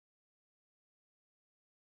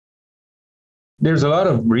There's a lot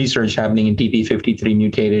of research happening in TP53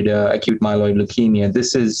 mutated acute myeloid leukemia.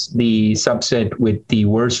 This is the subset with the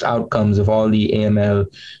worst outcomes of all the AML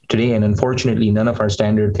today. And unfortunately, none of our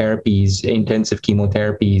standard therapies, intensive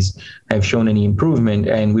chemotherapies, have shown any improvement.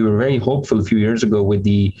 And we were very hopeful a few years ago with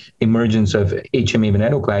the emergence of HMA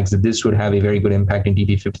Venetoclax that this would have a very good impact in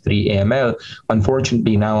TP53 AML.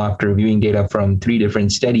 Unfortunately, now after reviewing data from 3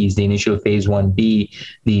 different studies, the initial phase 1B,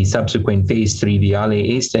 the subsequent phase 3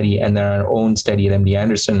 VIALE-A study, and then our own study at MD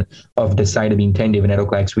Anderson of decitabine 10-day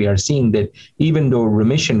Venetoclax, we are seeing that even though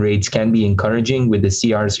remission rates can be encouraging with the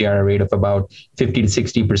CR rate of about 50 to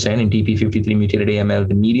 60% in TP53 mutated AML,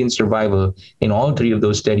 the median survival in all 3 of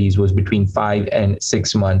those studies was between 5 and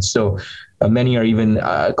 6 months. So many are even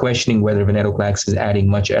questioning whether Venetoclax is adding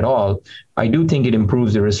much at all. I do think it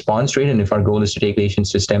improves the response rate. And if our goal is to take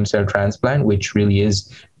patients to stem cell transplant, which really is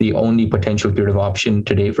the only potential curative option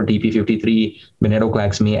today for TP53,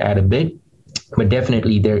 Venetoclax may add a bit. But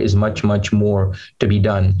definitely there is much, much more to be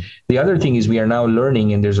done. The other thing is we are now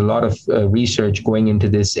learning, and there's a lot of research going into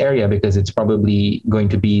this area because it's probably going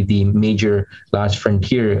to be the major last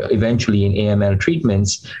frontier eventually in AML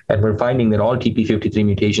treatments. And we're finding that all TP53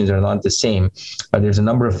 mutations are not the same. There's a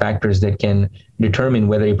number of factors that can determine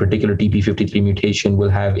whether a particular TP53 mutation will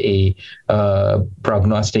have a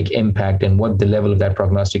prognostic impact and what the level of that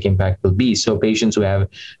prognostic impact will be. So patients who have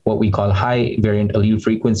what we call high variant allele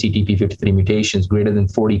frequency TP53 mutations, greater than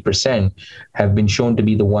 40%, have been shown to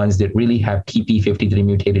be the ones that really have TP53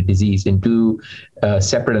 mutated disease. In 2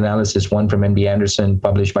 separate analysis, one from MD Anderson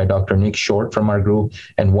published by Dr. Nick Short from our group,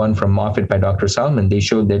 and one from Moffitt by Dr. Salman, they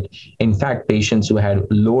showed that, in fact, patients who had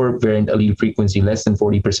lower variant allele frequency, less than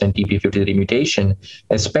 40% TP53 mutation,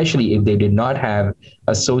 especially if they did not have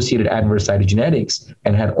associated adverse cytogenetics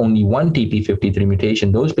and had only one TP53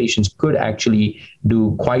 mutation, those patients could actually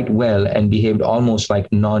do quite well and behaved almost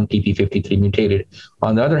like non-TP53 mutated.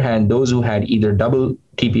 On the other hand, those who had either double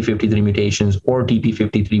TP53 mutations or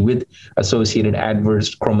TP53 with associated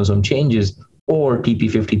adverse chromosome changes or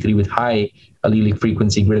TP53 with high allelic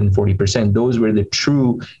frequency greater than 40%, those were the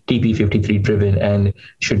true TP53 driven and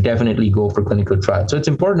should definitely go for clinical trials. So it's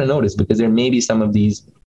important to notice because there may be some of these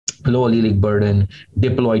low allelic burden,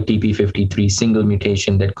 diploid TP53 single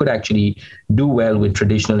mutation that could actually do well with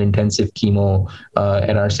traditional intensive chemo.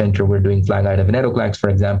 At our center, we're doing FLAG-IDA Venetoclax,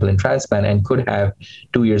 for example, in transplant, and could have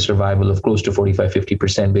 2-year survival of close to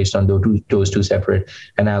 45-50% based on those 2 separate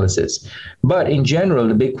analyses. But in general,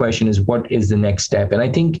 the big question is what is the next step? And I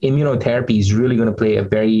think immunotherapy is really going to play a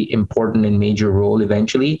very important and major role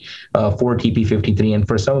eventually for TP53 and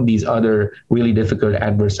for some of these other really difficult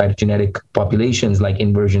adverse cytogenetic populations like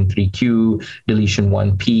inversion 3Q, deletion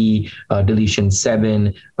 1P, deletion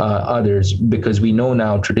 7, others, because we know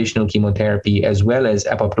now traditional chemotherapy as well as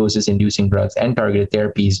apoptosis-inducing drugs and targeted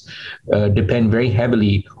therapies depend very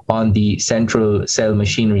heavily on the central cell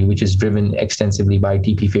machinery, which is driven extensively by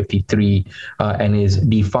TP53 and is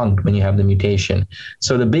defunct when you have the mutation.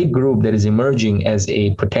 So the big group that is emerging as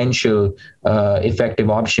a potential effective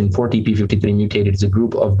option for TP53 mutated is a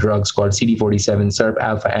group of drugs called CD47 SIRP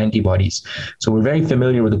alpha antibodies. So we're very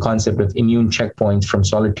familiar with the concept of immune checkpoints from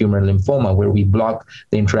solid tumor lymphoma, where we block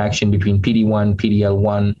the interaction between PD-1,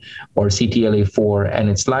 PD-L1, or CTLA-4 and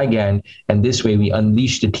its ligand, and this way we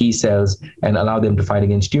unleash the T cells and allow them to fight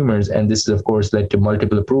against tumors. And this has, of course, led to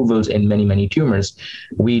multiple approvals in many, many tumors.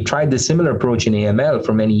 We tried this similar approach in AML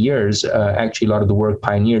for many years. Actually, a lot of the work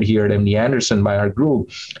pioneered here at MD Anderson by our group.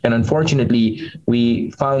 And unfortunately, we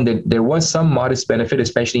found that there was some modest benefit,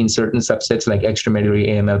 especially in certain subsets like extramedullary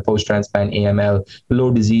AML, post-transplant AML, low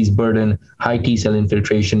disease burden, high T cell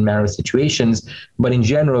infiltration, marrow situations. But in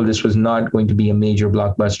general, this was not going to be a major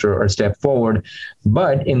blockbuster or step forward.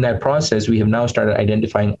 But in that process, we have now started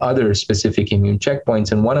identifying other specific immune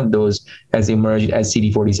checkpoints. And one of those has emerged as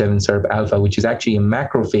CD47 SIRP alpha, which is actually a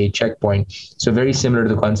macrophage checkpoint. So very similar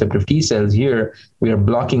to the concept of T cells here, we are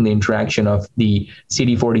blocking the interaction of the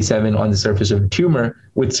CD47 on the surface of the tumor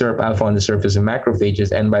with SIRP alpha on the surface of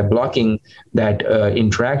macrophages. And by blocking that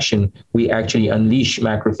interaction, we actually unleash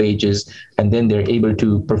macrophages, and then they're able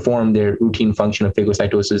to perform their routine function of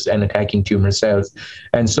phagocytosis and attacking tumor cells.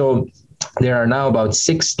 And so there are now about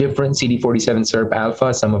 6 different CD47 SIRP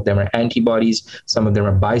alpha. Some of them are antibodies. Some of them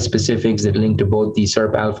are bispecifics that link to both the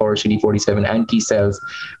SIRP alpha or CD47 and T cells.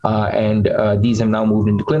 And these have now moved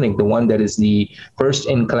into clinic. The one that is the first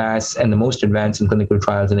in class and the most advanced in clinical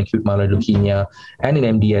trials in acute myeloid leukemia and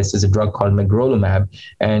in MDS is a drug called Magrolimab.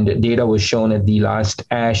 And data was shown at the last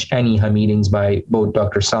ASH and EHA meetings by both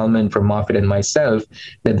Dr. Salman from Moffitt and myself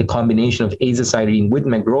that the combination of azacytidine with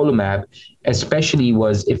Magrolimab especially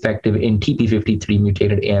was effective in TP53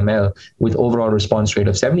 mutated AML with overall response rate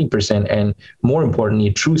of 70% and more importantly,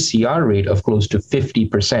 a true CR rate of close to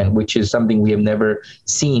 50%, which is something we have never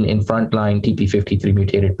seen in frontline TP53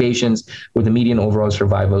 mutated patients with a median overall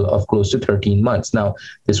survival of close to 13 months. Now,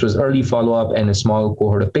 this was early follow-up and a small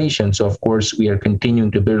cohort of patients. So of course, we are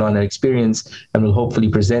continuing to build on that experience and will hopefully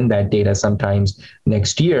present that data sometimes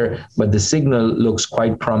next year. But the signal looks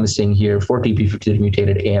quite promising here for TP53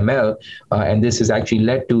 mutated AML. And this has actually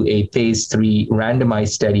led to a phase 3 randomized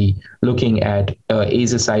study looking at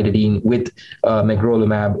azacytidine with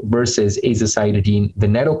Magrolimab versus azacytidine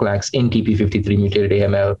Venetoclax in TP53 mutated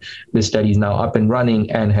AML. This study is now up and running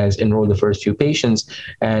and has enrolled the first few patients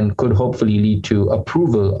and could hopefully lead to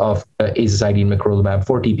approval of azacytidine Magrolimab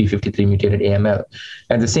for TP53 mutated AML.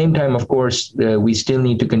 At the same time, of course, we still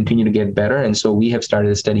need to continue to get better. And so we have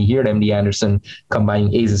started a study here at MD Anderson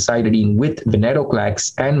combining azacytidine with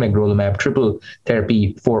Venetoclax and Magrolimab triple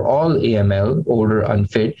therapy for all AML, older,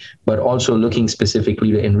 unfit, but also looking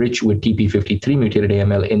specifically to enrich with TP53 mutated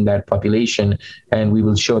AML in that population. And we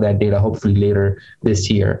will show that data hopefully later this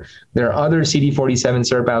year. There are other CD47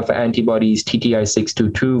 SERP alpha antibodies,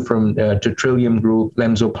 TTI-622 from Trillium Group,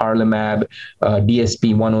 lemzoparlimab,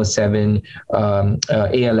 DSP-107,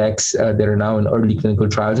 ALX that are now in early clinical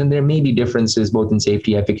trials. And there may be differences both in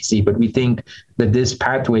safety and efficacy, but we think that this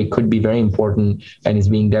pathway could be very important and is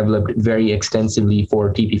being developed very extensively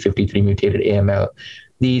for TP53 mutated AML.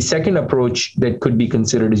 The second approach that could be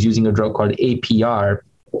considered is using a drug called APR,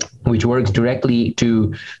 which works directly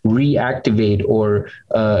to reactivate or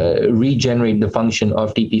regenerate the function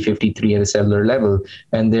of TP53 at a cellular level.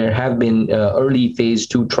 And there have been early phase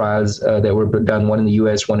 2 trials that were done, one in the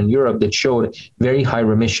US, one in Europe, that showed very high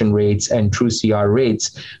remission rates and true CR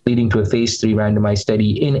rates, leading to a phase 3 randomized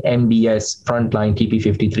study in MDS frontline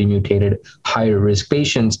TP53 mutated higher risk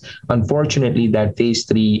patients. Unfortunately, that phase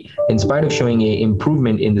 3, in spite of showing an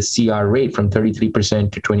improvement in the CR rate from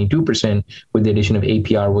 33% to 22% with the addition of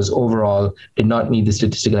APR, was overall did not meet the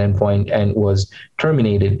statistical endpoint and was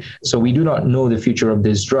terminated. So we do not know the future of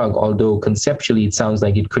this drug, although conceptually it sounds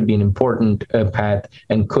like it could be an important path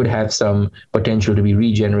and could have some potential to be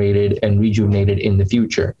regenerated and rejuvenated in the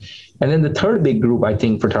future. And then the third big group, I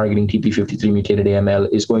think, for targeting TP53 mutated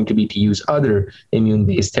AML is going to be to use other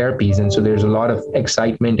immune-based therapies. And so there's a lot of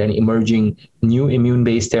excitement and emerging new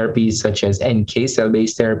immune-based therapies, such as NK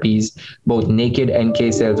cell-based therapies, both naked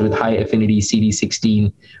NK cells with high affinity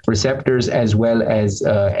CD16 receptors, as well as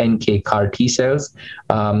NK CAR T cells.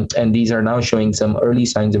 And these are now showing some early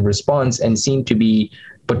signs of response and seem to be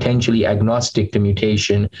potentially agnostic to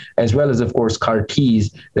mutation, as well as, of course, CAR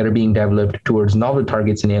Ts that are being developed towards novel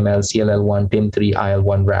targets in AML, CLL1, TIM3,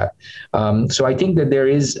 IL1RAP. So I think that there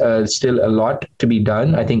is still a lot to be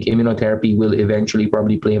done. I think immunotherapy will eventually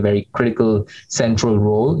probably play a very critical central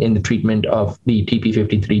role in the treatment of the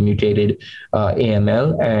TP53 mutated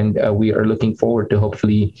AML. And we are looking forward to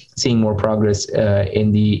hopefully seeing more progress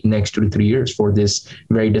in the next 2 to 3 years for this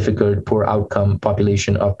very difficult, poor outcome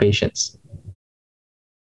population of patients.